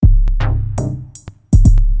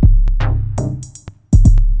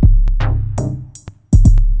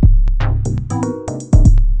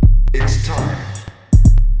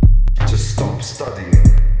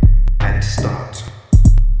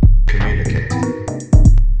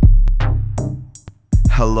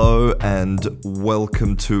Hello and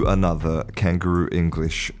welcome to another Kangaroo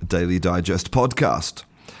English Daily Digest podcast.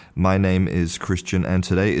 My name is Christian and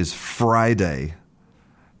today is Friday.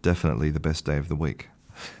 Definitely the best day of the week.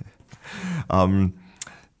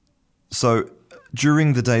 So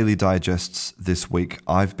during the Daily Digests this week,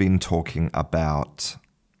 I've been talking about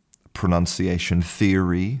pronunciation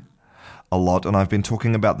theory a lot, and I've been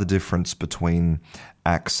talking about the difference between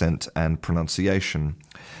accent and pronunciation.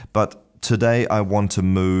 But today I want to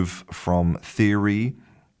move from theory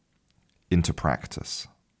into practice,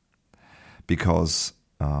 because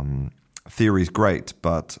theory is great,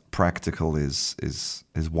 but practical is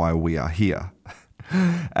why we are here,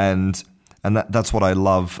 and that's what I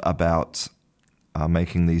love about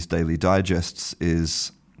making these daily digests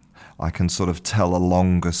is I can sort of tell a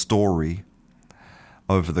longer story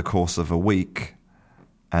over the course of a week,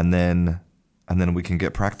 and then we can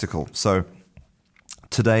get practical. So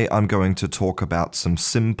today I'm going to talk about some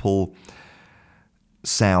simple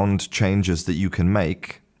sound changes that you can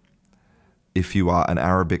make if you are an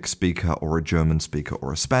Arabic speaker or a German speaker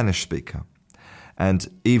or a Spanish speaker. And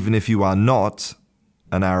even if you are not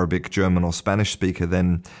an Arabic, German or Spanish speaker,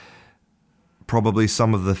 then probably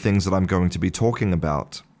some of the things that I'm going to be talking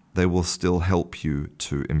about, they will still help you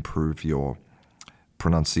to improve your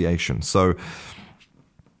pronunciation. So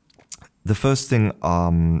the first thing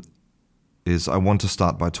is I want to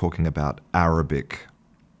start by talking about Arabic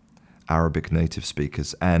native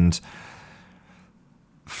speakers. And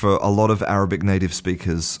for a lot of Arabic native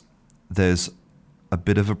speakers, there's a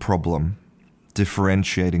bit of a problem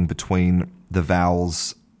differentiating between the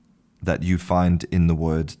vowels that you find in the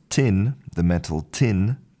word tin, the metal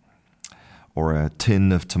tin, or a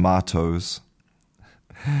tin of tomatoes,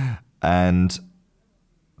 and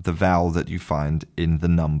the vowel that you find in the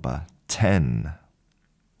number 10.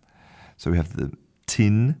 So we have the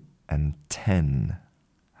tin and 10.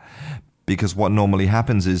 Because what normally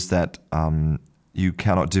happens is that you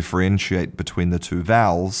cannot differentiate between the two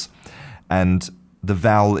vowels, and the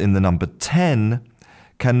vowel in the number 10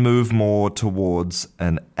 can move more towards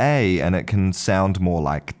an A, and it can sound more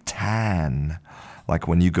like tan, like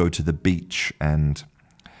when you go to the beach and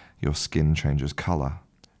your skin changes color.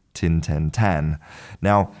 Tin, ten, tan.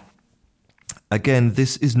 Now, again,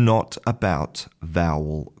 this is not about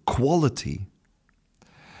vowel quality.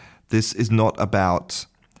 This is not about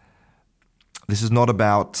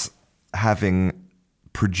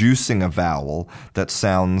producing a vowel that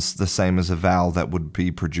sounds the same as a vowel that would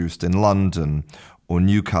be produced in London or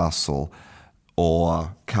Newcastle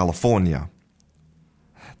or California.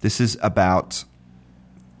 This is about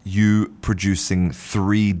you producing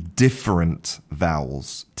three different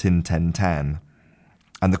vowels, tin, ten, tan.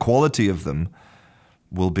 And the quality of them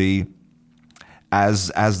will be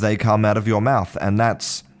as they come out of your mouth. And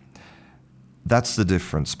that's the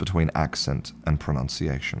difference between accent and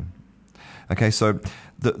pronunciation. Okay, so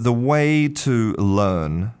the way to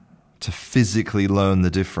physically learn the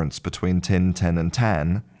difference between tin, ten, and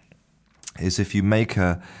tan is if you make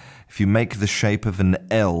the shape of an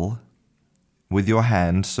L with your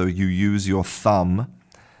hand, so you use your thumb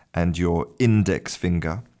and your index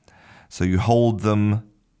finger. So you hold them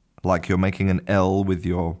like you're making an L with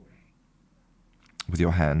your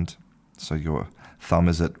hand. So your thumb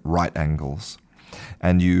is at right angles.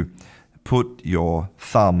 And you put your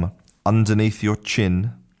thumb underneath your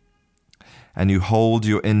chin, and you hold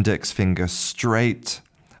your index finger straight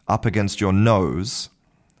up against your nose.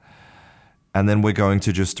 And then we're going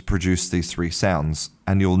to just produce these three sounds.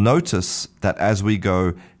 And you'll notice that as we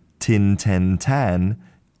go tin, ten, tan,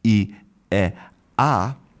 I, e,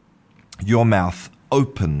 a, your mouth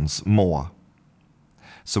opens more.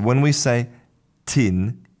 So when we say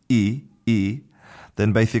tin, I,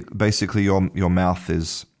 then basically your mouth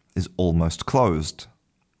is almost closed.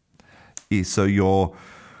 So your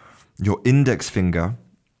index finger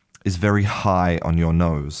is very high on your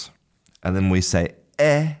nose. And then we say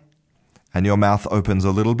e, and your mouth opens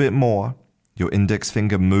a little bit more. Your index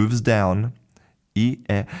finger moves down, I, e,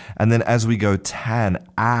 and then as we go tan,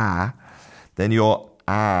 a, then your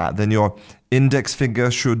index finger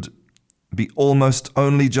should be almost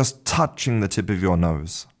only just touching the tip of your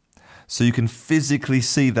nose. So you can physically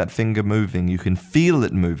see that finger moving. You can feel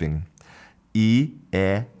it moving. I, e,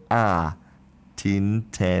 a, tin,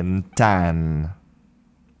 ten, tan.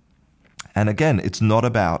 And again, it's not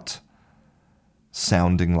about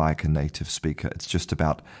sounding like a native speaker. It's just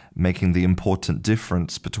about making the important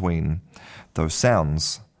difference between those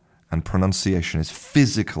sounds. And pronunciation is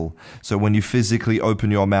physical. So when you physically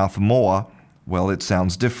open your mouth more, well, it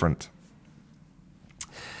sounds different.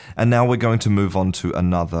 And now we're going to move on to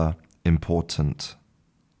another important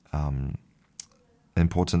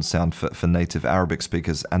important sound for native Arabic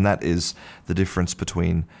speakers, and that is the difference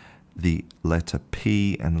between the letter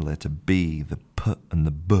P and the letter B, the P and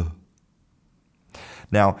the B.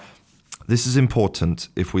 Now, this is important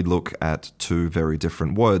if we look at two very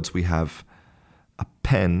different words. We have a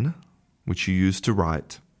pen, which you use to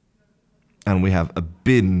write, and we have a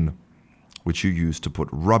bin, which you use to put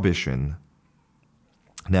rubbish in.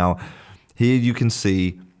 Now, here you can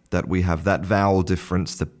see that we have that vowel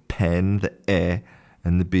difference, the pen, the e,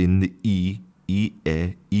 and the bin, the e,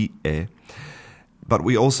 e. But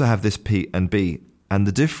we also have this P and B, and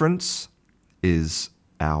the difference is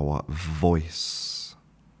our voice.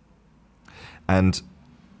 And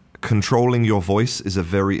controlling your voice is a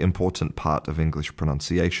very important part of English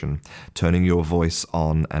pronunciation, turning your voice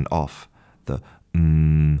on and off. The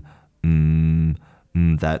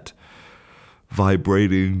that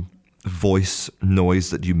vibrating voice noise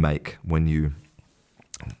that you make when you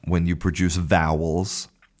produce vowels.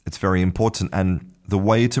 It's very important, and the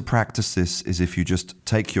way to practice this is if you just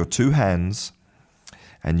take your two hands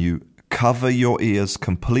and you cover your ears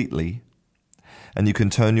completely, and you can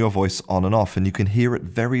turn your voice on and off, and you can hear it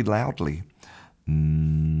very loudly.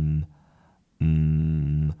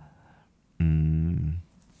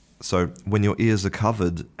 So when your ears are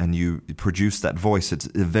covered and you produce that voice, it's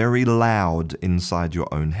very loud inside your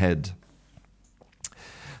own head.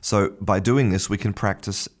 So by doing this, we can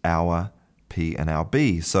practice our P and our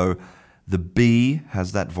B. So the B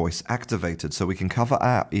has that voice activated, so we can cover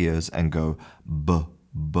our ears and go B,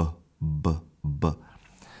 B, B, B.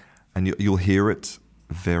 And you'll hear it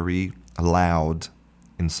very loud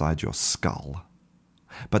inside your skull.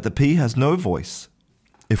 But the P has no voice.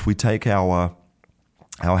 If we take our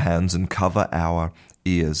hands and cover our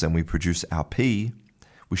ears and we produce our P,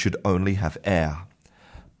 we should only have air.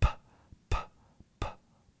 P, P, P,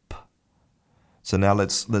 P. So now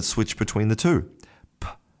let's switch between the two. P,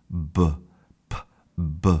 B, P,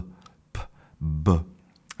 B, P, B.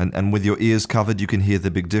 And with your ears covered, you can hear the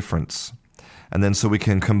big difference. And then so we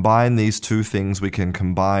can combine these two things. We can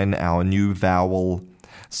combine our new vowel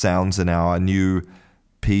sounds and our new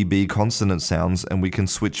PB consonant sounds, and we can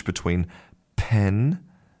switch between pen,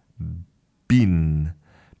 bin,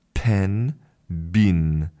 pen,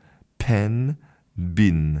 bin, pen,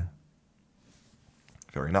 bin.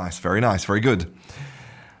 Very nice, very good.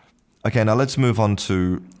 Okay, now let's move on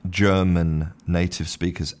to German native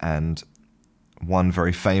speakers, and one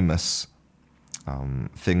very famous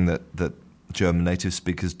thing that German native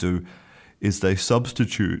speakers do is they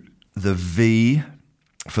substitute the V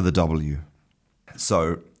for the W.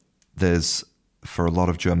 So for a lot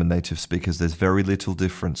of German native speakers, there's very little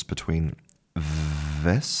difference between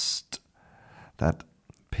West, that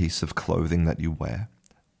piece of clothing that you wear,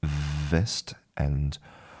 West, and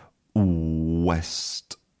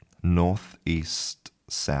West, north, east,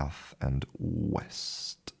 south, and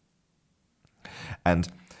west. And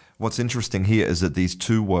what's interesting here is that these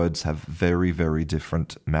two words have very, very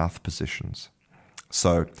different mouth positions.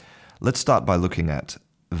 So let's start by looking at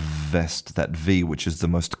West, that V, which is the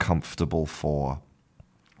most comfortable for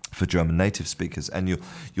German native speakers. And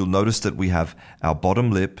you'll notice that we have our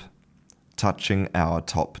bottom lip touching our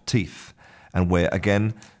top teeth. And we're,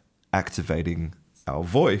 again, activating our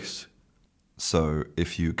voice. So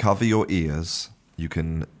if you cover your ears, you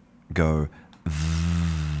can go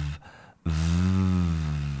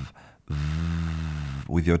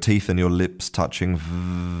with your teeth and your lips touching,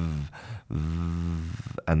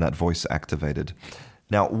 and that voice activated.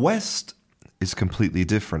 Now, West is completely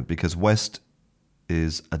different because West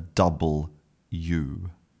is a double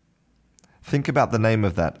U. Think about the name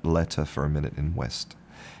of that letter for a minute in West.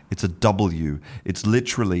 It's a W. It's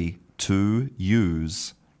literally two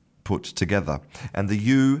U's put together. And the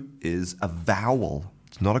U is a vowel.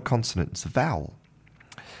 It's not a consonant, it's a vowel.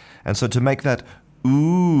 And so to make that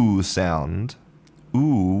ooh sound,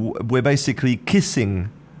 ooh, we're basically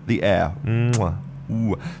kissing the air. Mwah,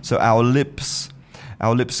 ooh. So our lips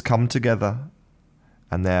come together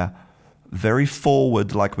and they're very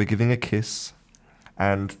forward, like we're giving a kiss,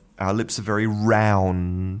 and our lips are very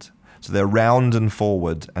round. So they're round and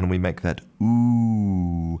forward, and we make that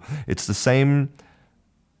ooh. It's the same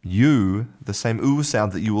U, the same ooh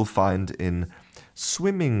sound that you will find in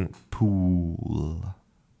swimming pool.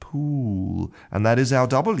 Pool. And that is our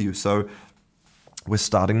W. So we're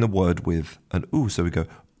starting the word with an ooh. So we go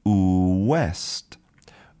ooh west.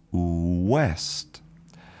 Ooh west.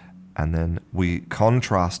 And then we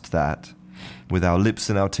contrast that with our lips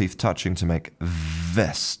and our teeth touching to make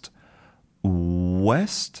vest.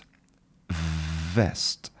 West,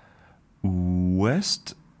 vest.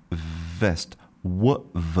 West, vest.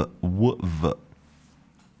 W-v, w-v.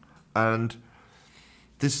 And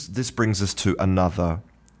this brings us to another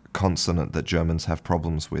consonant that Germans have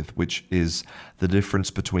problems with, which is the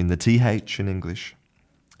difference between the th in English,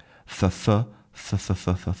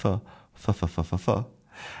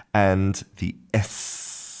 and the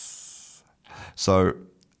s. So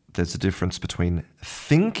there's a difference between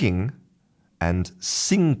thinking and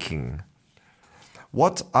sinking.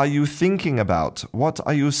 What are you thinking about? What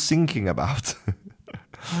are you sinking about?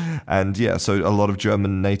 And yeah, so a lot of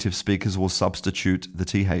German native speakers will substitute the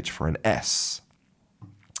th for an s.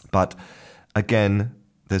 But again,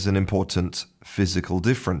 there's an important physical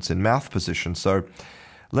difference in mouth position. So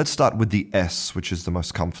let's start with the s, which is the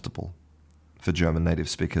most comfortable for German native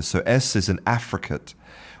speakers. So s is an affricate,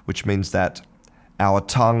 which means that our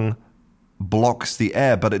tongue blocks the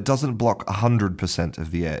air, but it doesn't block 100%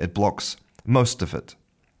 of the air. It blocks most of it.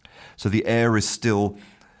 So the air is still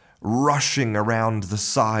rushing around the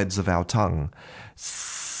sides of our tongue.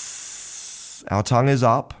 Our tongue is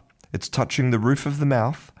up. It's touching the roof of the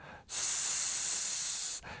mouth.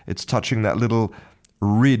 It's touching that little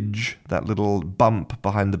ridge, that little bump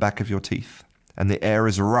behind the back of your teeth. And the air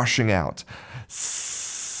is rushing out.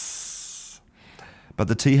 But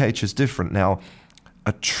the th is different. Now,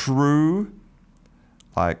 a true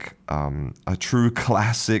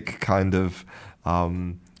classic kind of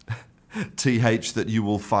th that you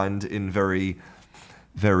will find in very,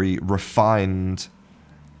 very refined,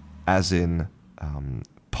 as in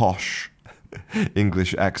posh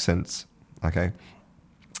English accents, okay?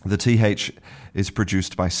 The th is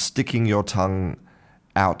produced by sticking your tongue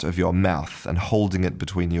out of your mouth and holding it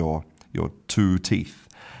between your two teeth.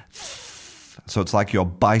 So it's like you're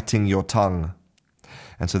biting your tongue.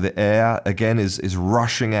 And so the air, again, is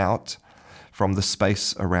rushing out from the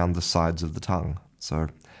space around the sides of the tongue. So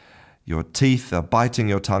your teeth are biting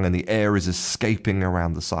your tongue and the air is escaping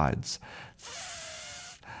around the sides.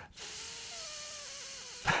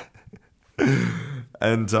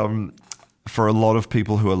 And for a lot of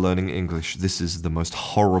people who are learning English, this is the most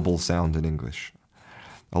horrible sound in English.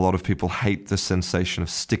 A lot of people hate the sensation of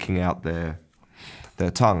sticking out their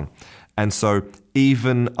tongue. And so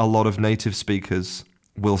even a lot of native speakers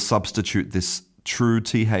will substitute this true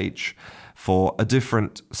th for a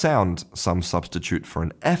different sound. Some substitute for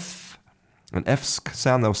an f. An f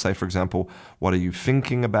sound, they'll say, for example, what are you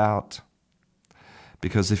thinking about?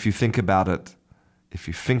 Because if you think about it,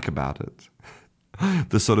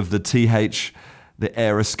 the sort of the th, the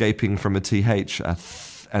air escaping from a th, a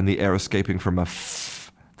th, and the air escaping from a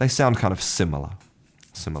f, they sound kind of similar.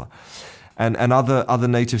 And other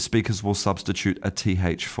native speakers will substitute a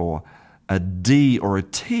th for a d or a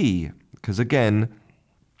t, because again,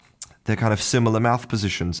 they're kind of similar mouth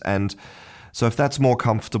positions. And so if that's more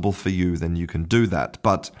comfortable for you, then you can do that.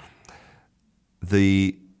 But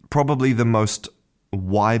probably the most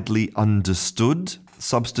widely understood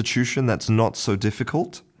substitution that's not so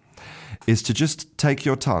difficult is to just take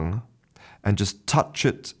your tongue and just touch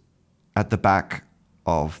it at the back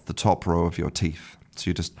of the top row of your teeth. So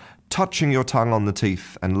you're just touching your tongue on the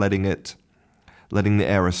teeth and letting the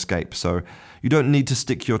air escape. So you don't need to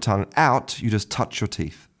stick your tongue out, you just touch your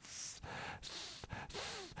teeth.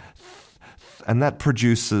 And that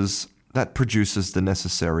produces the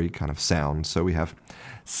necessary kind of sound. So we have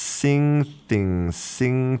sing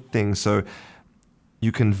thing. So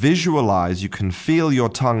you can visualize, you can feel your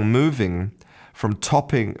tongue moving from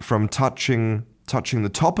touching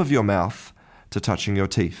the top of your mouth to touching your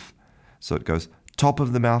teeth. So it goes top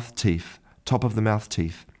of the mouth, teeth, top of the mouth,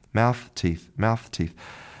 teeth, mouth, teeth, mouth, teeth.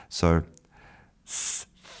 So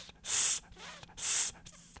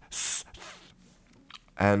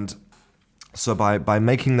and so by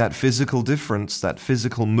making that physical difference, that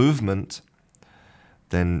physical movement,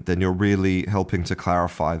 then you're really helping to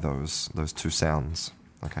clarify those two sounds,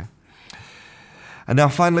 okay? And now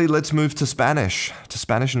finally, let's move to Spanish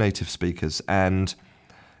native speakers, and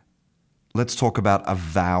let's talk about a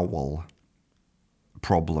vowel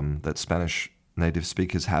problem that Spanish native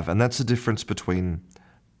speakers have, and that's the difference between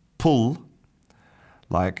pull,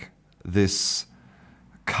 like this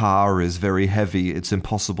car is very heavy, it's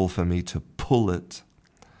impossible for me to pull it,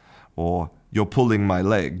 or you're pulling my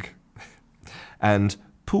leg, and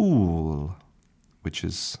pool, which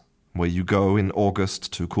is where you go in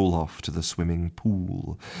August to cool off to the swimming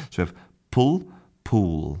pool. So we have pull,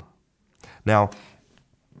 pool. Now,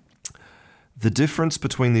 the difference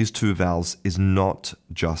between these two vowels is not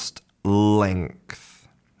just length.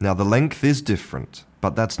 Now, the length is different,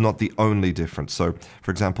 but that's not the only difference. So,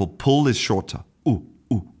 for example, pull is shorter. Ooh,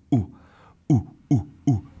 ooh, ooh, ooh, ooh,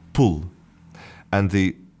 ooh, pull. And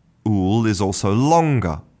the ool is also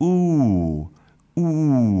longer. Ooh,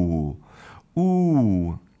 ooh,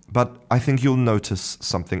 ooh. But I think you'll notice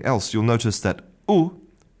something else. You'll notice that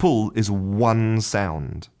pull is one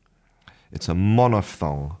sound. It's a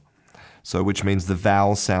monophthong, so which means the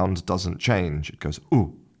vowel sound doesn't change. It goes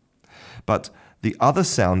oo. But the other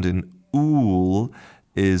sound in ool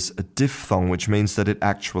is a diphthong, which means that it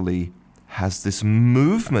actually has this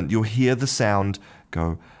movement. You'll hear the sound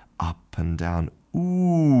go up and down.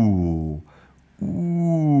 Ooh,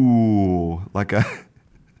 ooh, like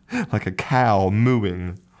a cow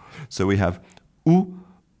mooing. So we have ooh,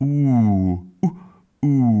 ooh, ooh,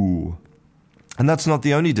 ooh. And that's not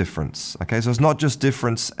the only difference. Okay, so it's not just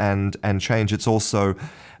difference and change, it's also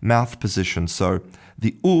mouth position. So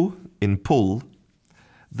the oo in pull,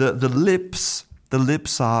 the lips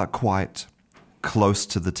are quite close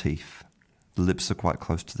to the teeth. The lips are quite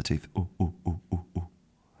close to the teeth. Ooh, ooh, ooh, ooh, ooh.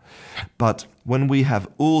 But when we have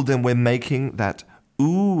ool, then we're making that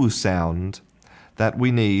ooh sound that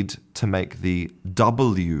we need to make the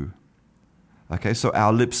W. Okay, so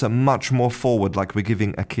our lips are much more forward, like we're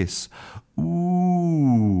giving a kiss.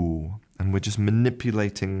 Ooh. And we're just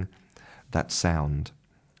manipulating that sound.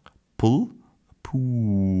 Pull,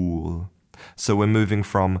 pool. So we're moving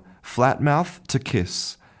from flat mouth to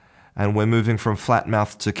kiss. And we're moving from flat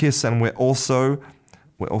mouth to kiss, and we're also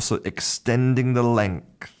extending the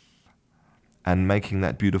length and making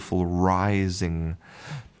that beautiful rising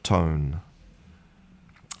tone.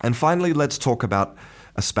 And finally, let's talk about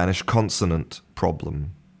a Spanish consonant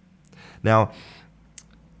problem. Now,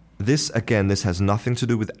 this has nothing to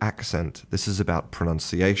do with accent. This is about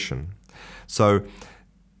pronunciation. So,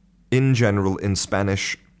 in general, in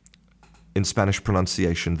Spanish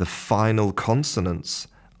pronunciation, the final consonants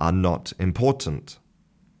are not important.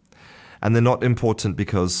 And they're not important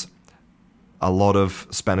because a lot of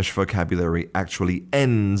Spanish vocabulary actually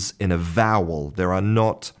ends in a vowel. There are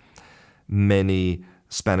not many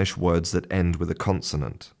Spanish words that end with a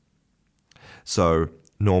consonant. So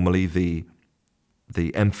normally the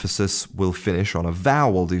emphasis will finish on a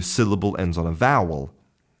vowel. The syllable ends on a vowel,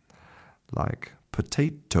 like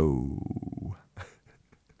potato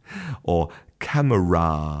or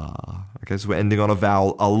camera. Okay, so we're ending on a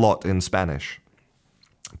vowel a lot in Spanish.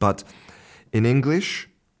 But in English,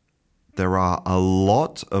 there are a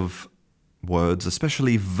lot of words,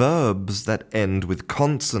 especially verbs, that end with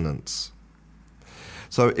consonants.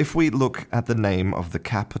 So if we look at the name of the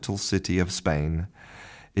capital city of Spain,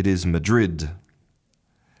 it is Madrid.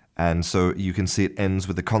 And so you can see it ends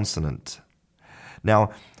with a consonant.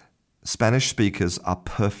 Now, Spanish speakers are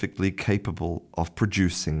perfectly capable of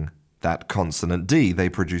producing that consonant D. They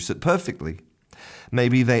produce it perfectly.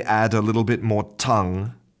 Maybe they add a little bit more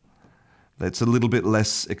tongue. It's a little bit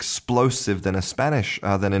less explosive than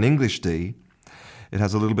than an English D. It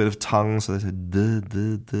has a little bit of tongue, so there's a d,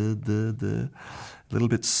 d, d, d, d. A little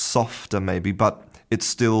bit softer maybe, but it's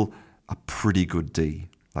still a pretty good D.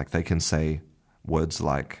 Like they can say words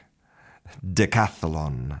like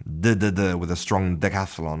decathlon, with a strong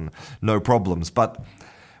decathlon, no problems. But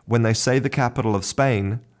when they say the capital of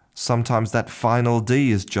Spain, sometimes that final D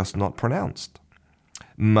is just not pronounced.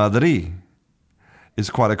 Madrid is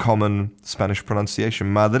quite a common Spanish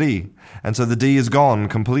pronunciation, Madrid. And so the D is gone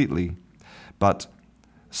completely. But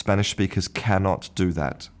Spanish speakers cannot do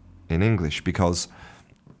that in English because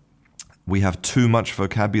we have too much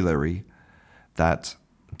vocabulary that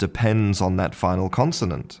depends on that final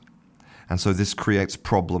consonant. And so this creates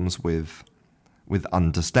problems with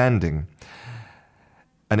understanding.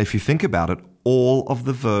 And if you think about it, all of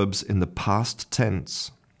the verbs in the past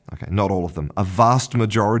tense, okay, not all of them, a vast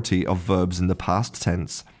majority of verbs in the past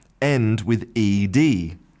tense end with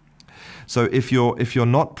ed. So if you're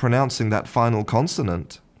not pronouncing that final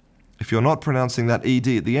consonant, if you're not pronouncing that ed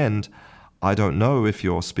at the end, I don't know if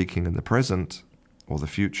you're speaking in the present or the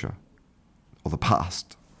future or the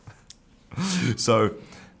past. So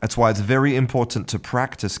that's why it's very important to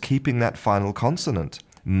practice keeping that final consonant.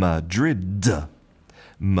 Madrid.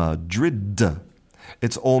 Madrid.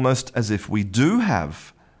 It's almost as if we do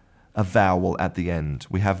have a vowel at the end.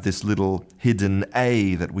 We have this little hidden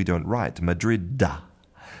A that we don't write. Madrid.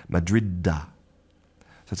 Madrid.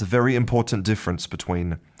 So it's a very important difference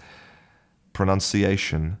between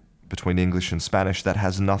pronunciation between English and Spanish that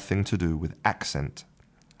has nothing to do with accent.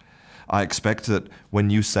 I expect that when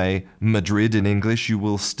you say Madrid in English, you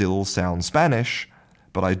will still sound Spanish,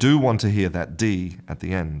 but I do want to hear that D at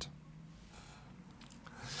the end.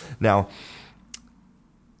 Now,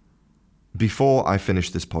 before I finish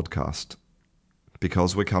this podcast,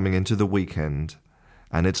 because we're coming into the weekend,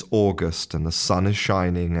 and it's August, and the sun is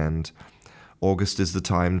shining, and August is the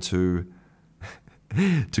time to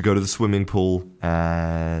go to the swimming pool,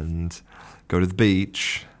 and go to the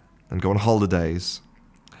beach, and go on holidays,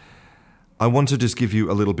 I want to just give you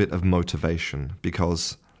a little bit of motivation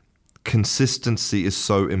because consistency is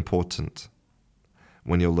so important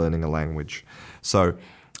when you're learning a language. So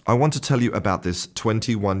I want to tell you about this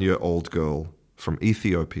 21-year-old girl from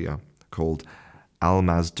Ethiopia called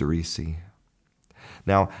Almaz Darisi.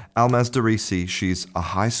 Now, Almaz Darisi, she's a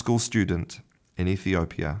high school student in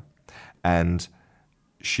Ethiopia, and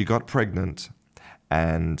she got pregnant,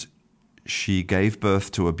 and she gave birth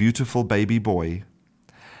to a beautiful baby boy,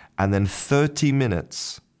 and then 30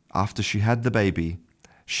 minutes after she had the baby,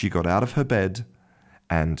 she got out of her bed,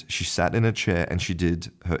 and she sat in a chair, and she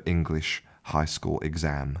did her English high school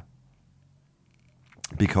exam.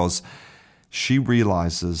 Because she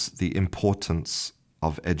realizes the importance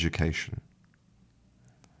of education.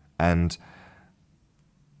 And,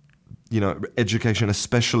 education,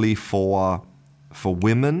 especially for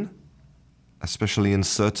women, especially in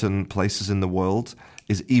certain places in the world,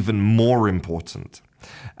 is even more important.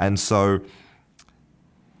 And so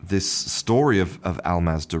this story of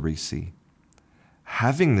Almaz Darisi,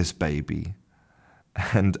 having this baby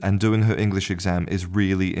and doing her English exam is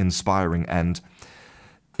really inspiring. And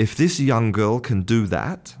if this young girl can do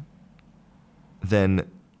that, then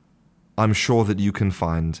I'm sure that you can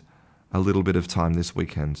find a little bit of time this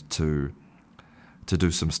weekend to do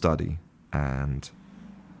some study. And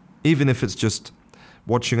even if it's just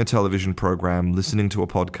watching a television program, listening to a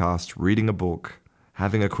podcast, reading a book,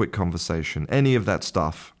 having a quick conversation, any of that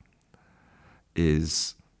stuff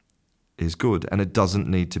is good. And it doesn't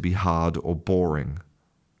need to be hard or boring.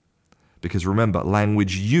 Because remember,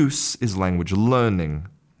 language use is language learning.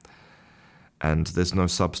 And there's no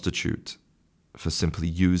substitute for simply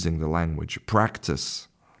using the language. Practice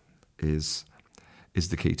is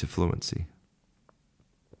the key to fluency.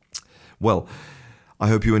 Well, I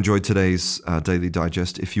hope you enjoyed today's Daily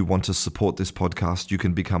Digest. If you want to support this podcast, you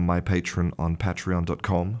can become my patron on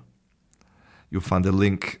patreon.com. You'll find a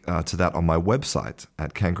link to that on my website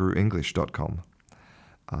at kangarooenglish.com.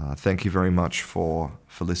 Thank you very much for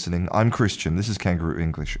listening. I'm Christian. This is Kangaroo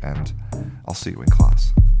English, and I'll see you in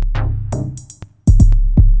class.